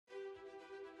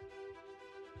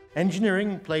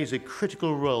Engineering plays a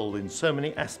critical role in so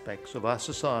many aspects of our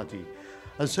society,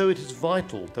 and so it is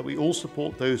vital that we all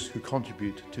support those who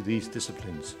contribute to these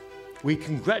disciplines. We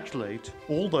congratulate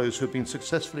all those who have been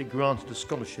successfully granted a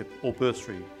scholarship or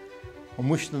bursary and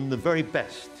wish them the very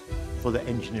best for their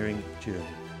engineering journey.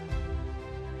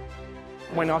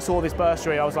 When I saw this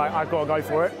bursary, I was like, I've got to go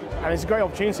for it. And it's a great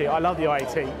opportunity. I love the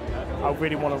IET. I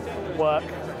really want to work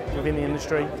within the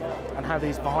industry and have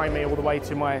these behind me all the way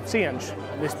to my CEng.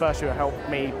 This bursary will help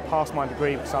me pass my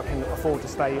degree because I can afford to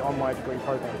stay on my degree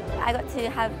programme. I got to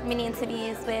have mini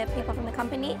interviews with people from the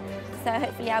company, so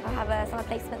hopefully I will have a summer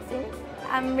placement soon.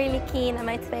 I'm really keen and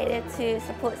motivated to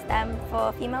support STEM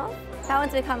for females. So I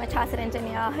want to become a chartered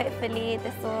engineer. Hopefully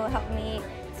this will help me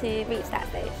to reach that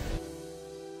stage.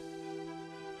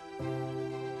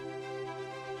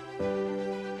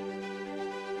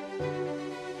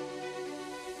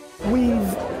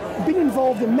 We've been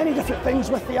involved in many different things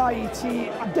with the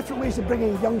IET, different ways of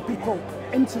bringing young people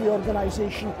into the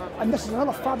organisation, and this is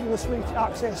another fabulous way to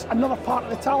access another part of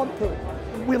the talent pool.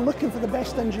 We're looking for the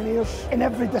best engineers in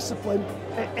every discipline.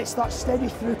 It's that steady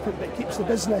throughput that keeps the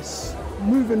business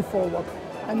moving forward.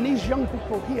 And these young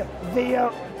people here, they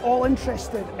are all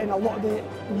interested in a lot of the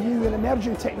new and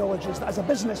emerging technologies that as a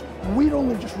business, we're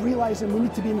only just realising we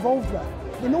need to be involved with.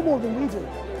 They know more than we do.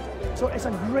 So it's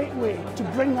a great way to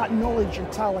bring that knowledge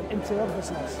and talent into our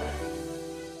business.